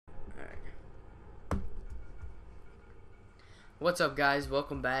What's up, guys?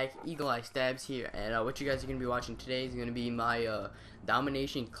 Welcome back. Eagle Eye Stabs here, and what you guys are going to be watching today is going to be my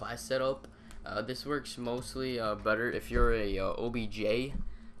Domination class setup. This works mostly better if you're a OBJ,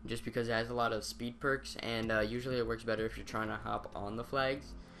 just because it has a lot of speed perks, and usually it works better if you're trying to hop on the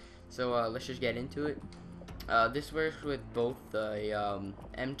flags. So let's just get into it. This works with both the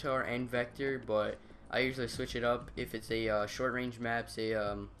MTAR and Vector, but I usually switch it up. If it's a short range map, say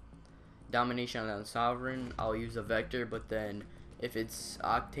Domination on Sovereign, I'll use a Vector, but then if it's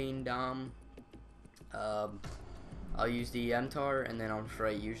Octane Dom, I'll use the MTAR, and then on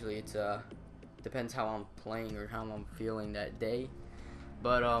Fright, usually it's depends how I'm playing or how I'm feeling that day.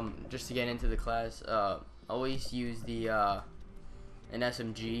 But just to get into the class, always use the an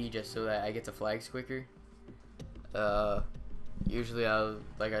SMG just so that I get to flags quicker. Usually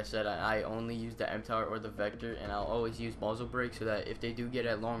like I said, I only use the MTAR or the Vector, and I'll always use muzzle brake so that if they do get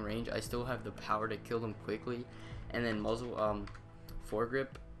at long range, I still have the power to kill them quickly. And then muzzle foregrip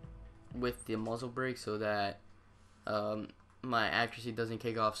with the muzzle brake so that my accuracy doesn't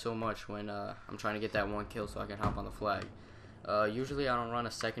kick off so much when I'm trying to get that one kill so I can hop on the flag. Usually I don't run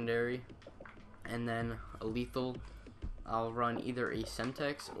a secondary, and then a lethal. I'll run either a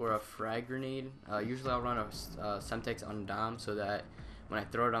Semtex or a frag grenade. Usually I'll run a Semtex on Dom so that when I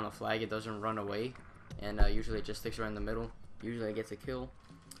throw it on the flag it doesn't run away, and usually it just sticks right in the middle. Usually it gets a kill.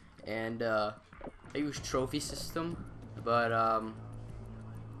 And I use trophy system, but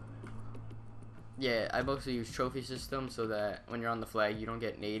yeah, I mostly use trophy system so that when you're on the flag you don't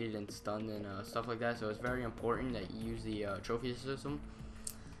get naded and stunned and stuff like that. So it's very important that you use the trophy system.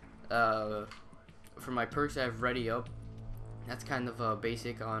 For my perks, I have ready up. That's kind of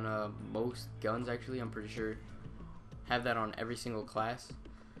basic on most guns, actually. I'm pretty sure have that on every single class.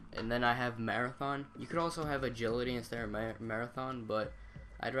 And then I have marathon. You could also have agility instead of marathon, but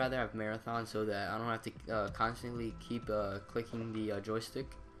I'd rather have marathon so that I don't have to constantly keep clicking the joystick.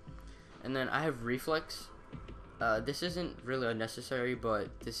 And then I have reflex. This isn't really unnecessary,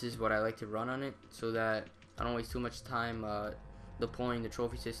 but this is what I like to run on it so that I don't waste too much time deploying the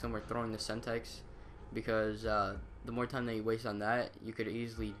trophy system or throwing the Semtex, because the more time that you waste on that, you could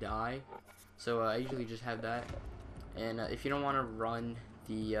easily die. So I usually just have that. And if you don't want to run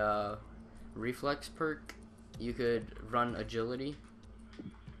the reflex perk, you could run agility.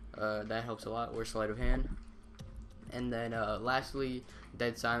 That helps a lot, or sleight of hand. And then lastly,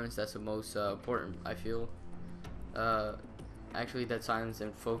 dead silence. That's the most important, I feel. Actually, dead silence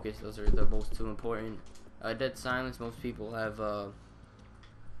and focus, those are the most two important. Dead silence, most people have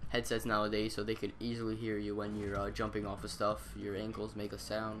headsets nowadays, so they could easily hear you when you're jumping off of stuff. Your ankles make a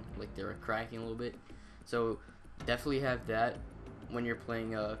sound like they're cracking a little bit, so definitely have that when you're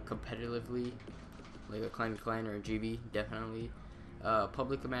playing competitively, like a clan or a GB. Definitely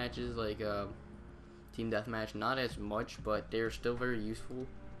public matches like team deathmatch, not as much, but they're still very useful.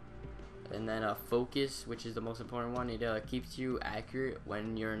 And then focus, which is the most important one. It keeps you accurate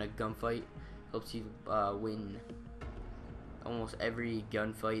when you're in a gunfight, helps you win almost every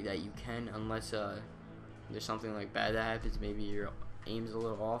gunfight that you can, unless there's something like bad that happens, maybe your aim's a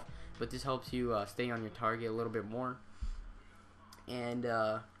little off, but this helps you stay on your target a little bit more. And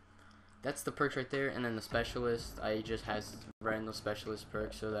that's the perks right there. And then the specialist, I just has random specialist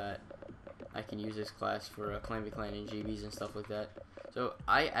perks so that I can use this class for clan v clan and GBs and stuff like that. So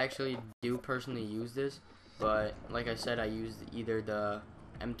I actually do personally use this, but like I said, I use either the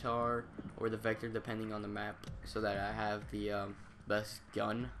MTAR or the Vector depending on the map, so that I have the best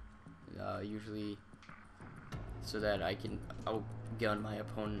gun, usually, so that I can outgun my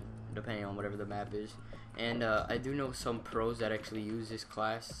opponent depending on whatever the map is. And I do know some pros that actually use this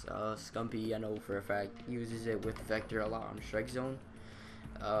class. Scumpy, I know for a fact, uses it with Vector a lot on Strike Zone.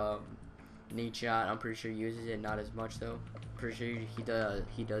 Nate Shot, I'm pretty sure uses it, not as much though. Pretty sure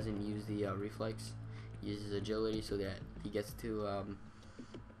he doesn't use the reflex. He uses agility so that he gets to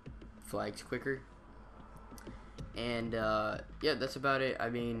flags quicker. And yeah, that's about it. I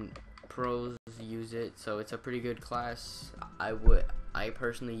mean, pros use it, so it's a pretty good class. I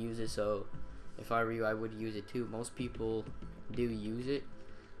personally use it, so if I were you, I would use it too. Most people do use it,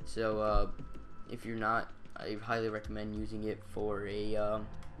 so if you're not, I highly recommend using it for a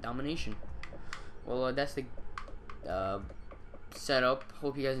Domination. Well, that's the setup.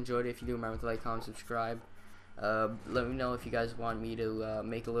 Hope you guys enjoyed it. If you do, remember to like, comment, subscribe. Let me know if you guys want me to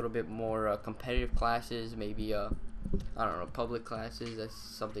make a little bit more competitive classes, maybe I don't know, public classes. That's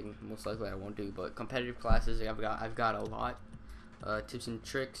something most likely I won't do, but competitive classes, I've got a lot, tips and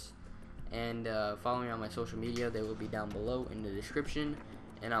tricks. And follow me on my social media. They will be down below in the description,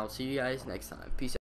 and I'll see you guys next time. Peace out.